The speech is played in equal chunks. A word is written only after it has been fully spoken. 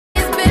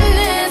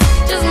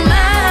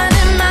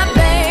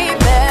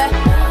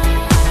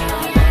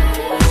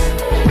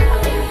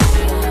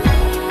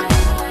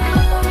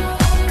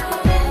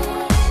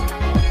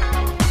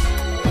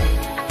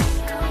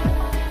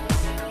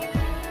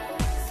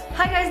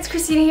it's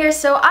Christina here.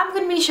 So I'm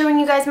going to be showing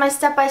you guys my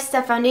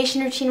step-by-step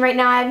foundation routine right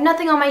now. I have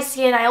nothing on my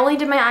skin. I only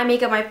did my eye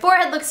makeup. My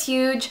forehead looks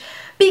huge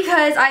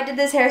because I did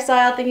this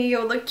hairstyle thinking it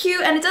would look cute,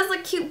 and it does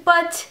look cute,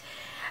 but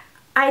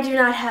I do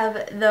not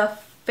have the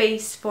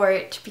face for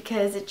it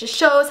because it just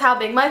shows how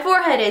big my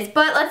forehead is.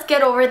 But let's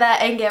get over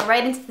that and get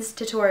right into this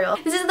tutorial.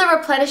 This is the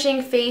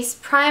Replenishing Face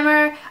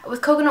Primer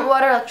with coconut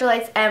water,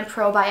 electrolytes, and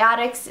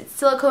probiotics. It's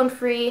silicone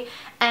free,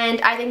 and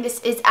I think this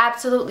is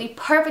absolutely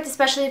perfect,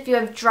 especially if you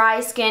have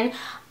dry skin.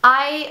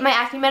 My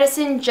acne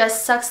medicine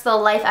just sucks the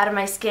life out of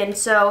my skin,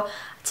 so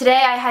today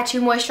I had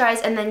to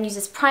moisturize and then use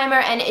this primer,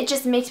 and it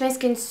just makes my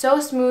skin so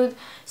smooth,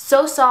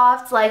 so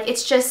soft. Like,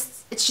 it's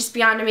just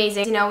beyond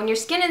amazing. You know, when your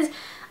skin is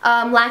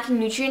lacking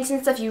nutrients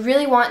and stuff, you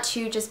really want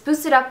to just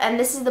boost it up, and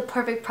this is the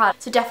perfect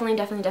product. So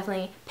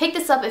definitely pick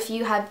this up if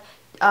you have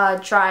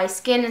dry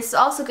skin. This is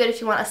also good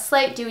if you want a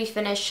slight dewy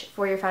finish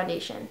for your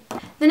foundation.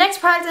 The next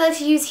product I like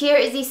to use here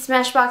is the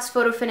Smashbox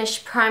Photo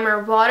Finish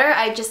Primer Water.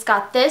 I just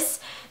got this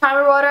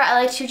primer water. I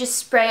like to just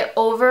spray it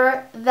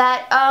over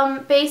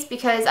that base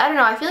because, I don't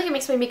know, I feel like it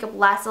makes my makeup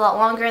last a lot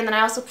longer, and then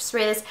I also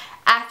spray this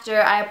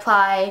after I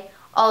apply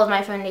all of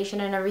my foundation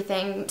and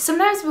everything.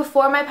 Sometimes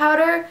before my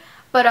powder,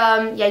 but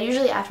yeah,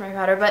 usually after my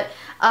powder. But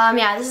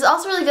yeah, this is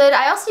also really good.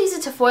 I also use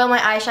it to foil my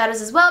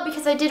eyeshadows as well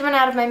because I did run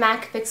out of my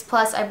MAC Fix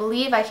Plus, I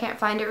believe. I can't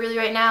find it really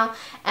right now,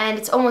 and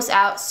it's almost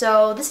out.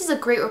 So this is a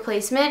great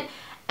replacement.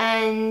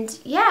 And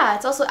yeah,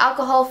 it's also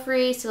alcohol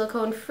free,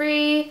 silicone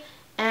free,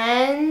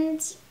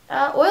 and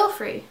oil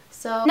free.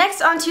 So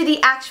next, onto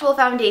the actual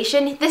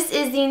foundation. This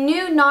is the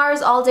new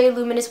NARS All Day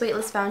Luminous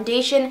Weightless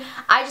Foundation.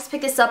 I just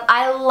picked this up.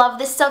 I love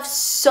this stuff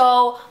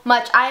so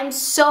much. I am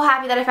so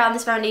happy that I found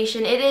this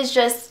foundation. It is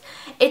just,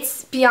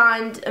 it's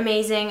beyond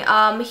amazing.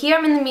 Here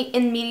I'm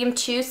in medium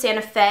 2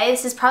 Santa Fe.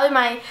 This is probably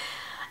my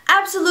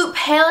absolute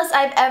palest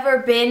I've ever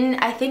been,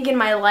 I think, in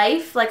my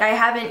life. Like, I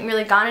haven't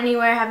really gone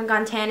anywhere, I haven't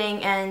gone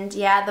tanning, and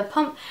yeah, the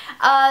pump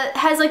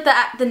has like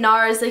the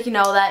NARS, like, you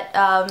know,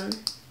 that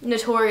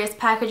notorious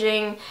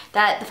packaging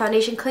that the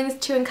foundation clings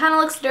to and kind of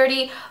looks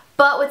dirty.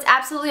 But what's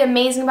absolutely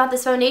amazing about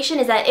this foundation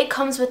is that it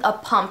comes with a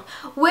pump,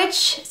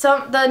 which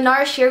the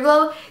NARS Sheer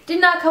Glow did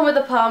not come with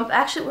a pump.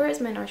 Actually, where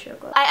is my NARS Sheer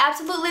Glow? I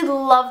absolutely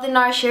love the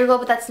NARS Sheer Glow,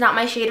 but that's not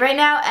my shade right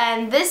now,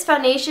 and this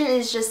foundation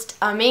is just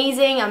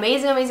amazing,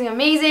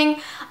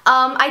 amazing.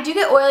 I do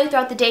get oily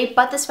throughout the day,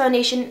 but this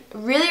foundation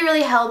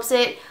really helps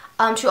it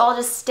to all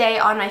just stay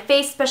on my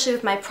face, especially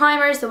with my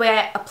primers, the way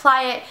I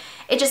apply it.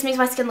 It just makes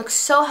my skin look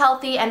so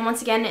healthy, and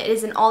once again, it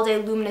is an all-day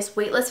luminous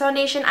weightless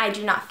foundation. I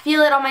do not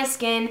feel it on my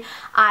skin.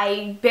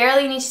 I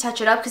barely need to touch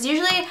it up because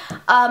usually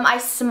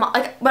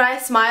like when I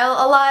smile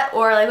a lot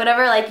or like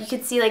whatever, like you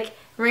could see like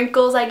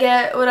wrinkles I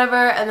get, whatever,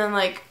 and then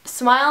like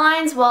smile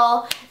lines.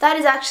 Well, that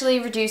is actually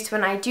reduced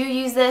when I do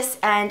use this,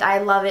 and I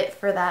love it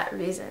for that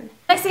reason.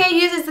 Next thing I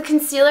use is the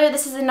concealer.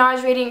 This is the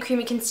NARS Radiant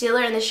Creamy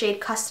Concealer in the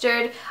shade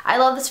Custard. I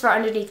love this for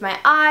underneath my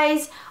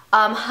eyes,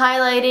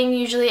 highlighting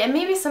usually, and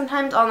maybe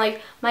sometimes on like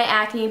my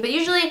acne, but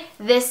usually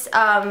this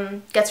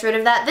gets rid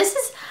of that.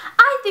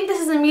 I think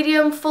this is a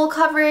medium full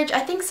coverage. I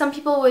think some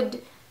people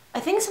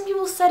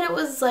said it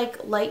was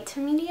like light to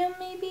medium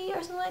maybe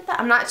or something like that.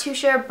 I'm not too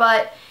sure,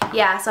 but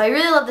yeah, so I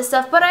really love this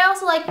stuff. But I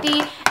also like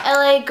the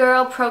LA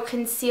Girl Pro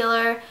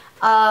Concealer.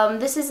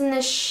 This is in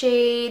the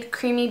shade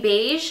Creamy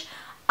Beige.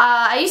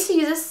 I used to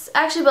use this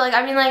actually, but like,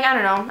 I mean, like, I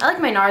don't know. I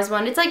like my NARS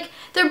one. It's like,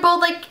 they're both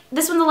like,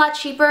 this one's a lot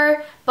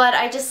cheaper, but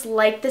I just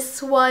like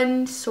this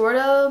one sort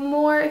of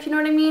more, if you know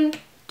what I mean.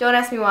 Don't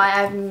ask me why,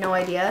 I have no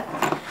idea.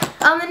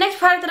 The next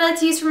product that I like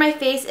to use for my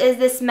face is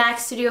this MAC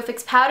Studio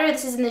Fix Powder.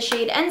 This is in the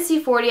shade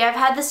NC40. I've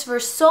had this for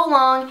so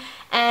long,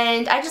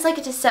 and I just like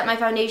it to set my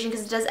foundation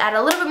because it does add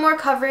a little bit more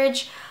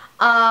coverage.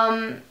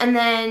 And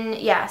then,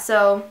 yeah,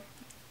 so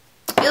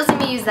you'll see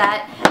me use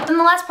that. And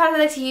the last product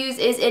I like to use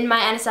is in my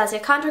Anastasia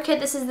contour kit.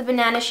 This is the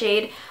banana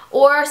shade,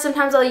 or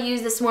sometimes I'll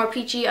use this more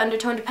peachy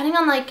undertone depending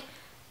on like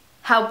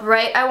how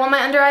bright I want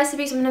my under eyes to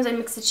be. Sometimes I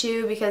mix the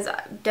two because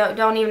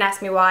don't even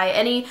ask me why.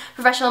 Any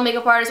professional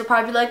makeup artist will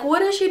probably be like,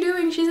 what is she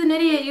doing? She's an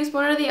idiot. Use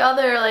one or the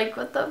other. Like,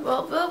 what the,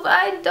 well,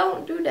 I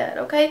don't do that,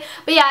 okay?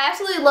 But yeah, I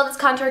absolutely love this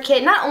contour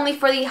kit, not only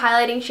for the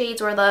highlighting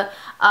shades or the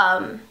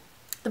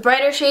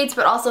brighter shades,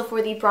 but also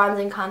for the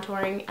bronzing,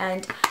 contouring,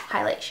 and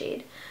highlight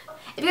shade.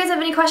 If you guys have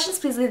any questions,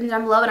 please leave them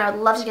down below, and I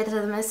would love to get to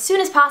them as soon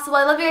as possible.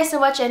 I love you guys so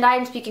much, and I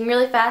am speaking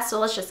really fast, so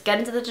let's just get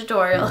into the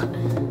tutorial.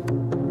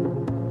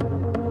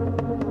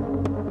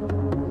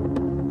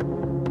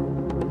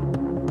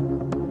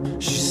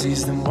 She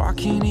sees them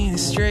walking in a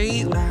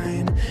straight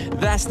line.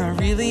 That's not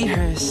really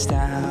her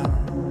style.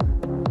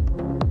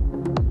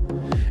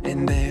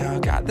 And they all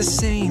got the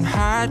same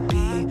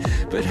heartbeat,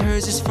 but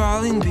hers is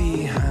falling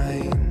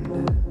behind.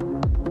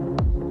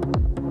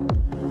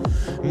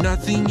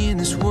 Nothing in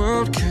this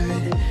world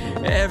could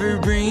ever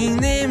bring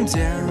them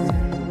down.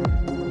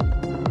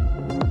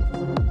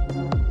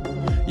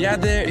 Yeah,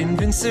 they're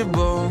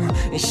invincible,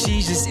 and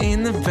she's just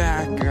in the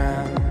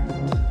background.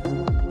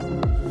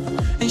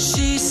 And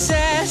she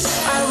says,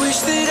 I wish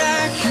that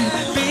I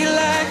could be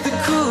like the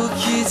cool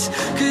kids,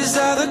 'cause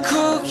all the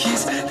cool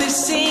kids, they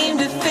seem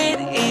to fit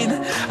in.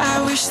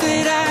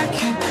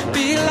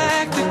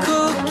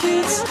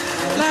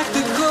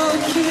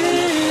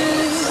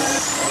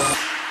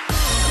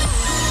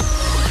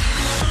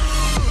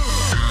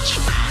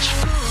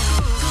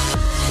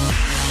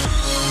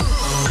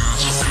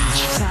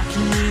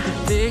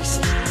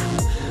 fixed now,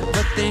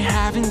 but they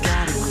haven't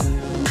got a clue.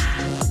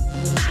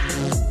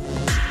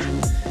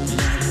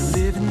 Yeah, they're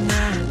living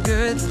a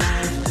good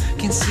life,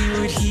 can see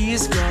what he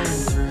is going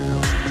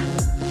through.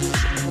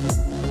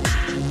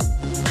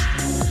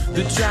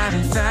 They're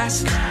driving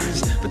fast cars,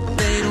 but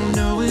they don't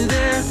know where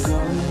they're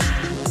going.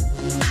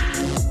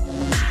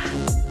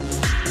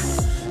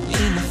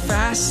 In the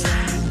fast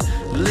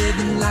lane,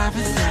 living life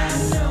without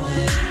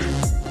knowing.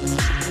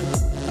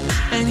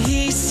 And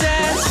he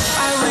says,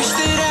 I wish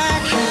that I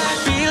could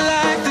be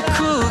like the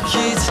cool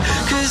kids,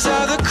 'cause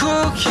all the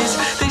cool kids,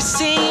 they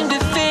seem to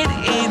fit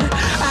in.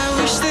 I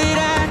wish that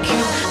I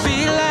could be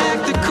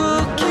like the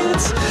cool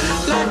kids,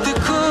 like the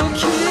cool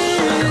kids.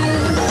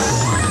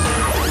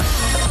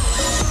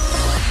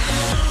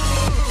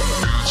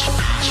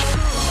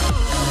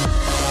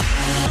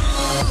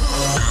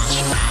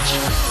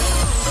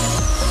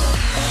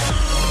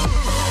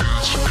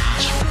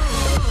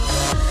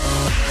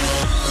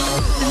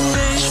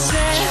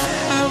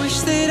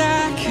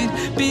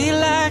 Be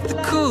like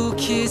the cool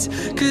kids,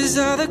 'cause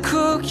all the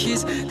cool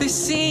kids, they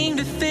seem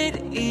to fit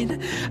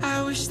in.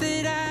 I wish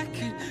that I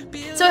could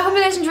be. So I hope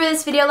you guys enjoyed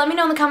this video. Let me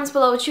know in the comments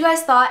below what you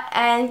guys thought,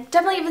 and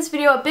definitely give this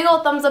video a big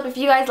old thumbs up if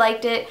you guys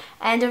liked it,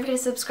 and don't forget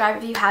to subscribe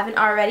if you haven't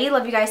already.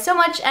 Love you guys so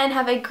much and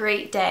have a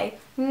great day.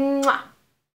 Mwah.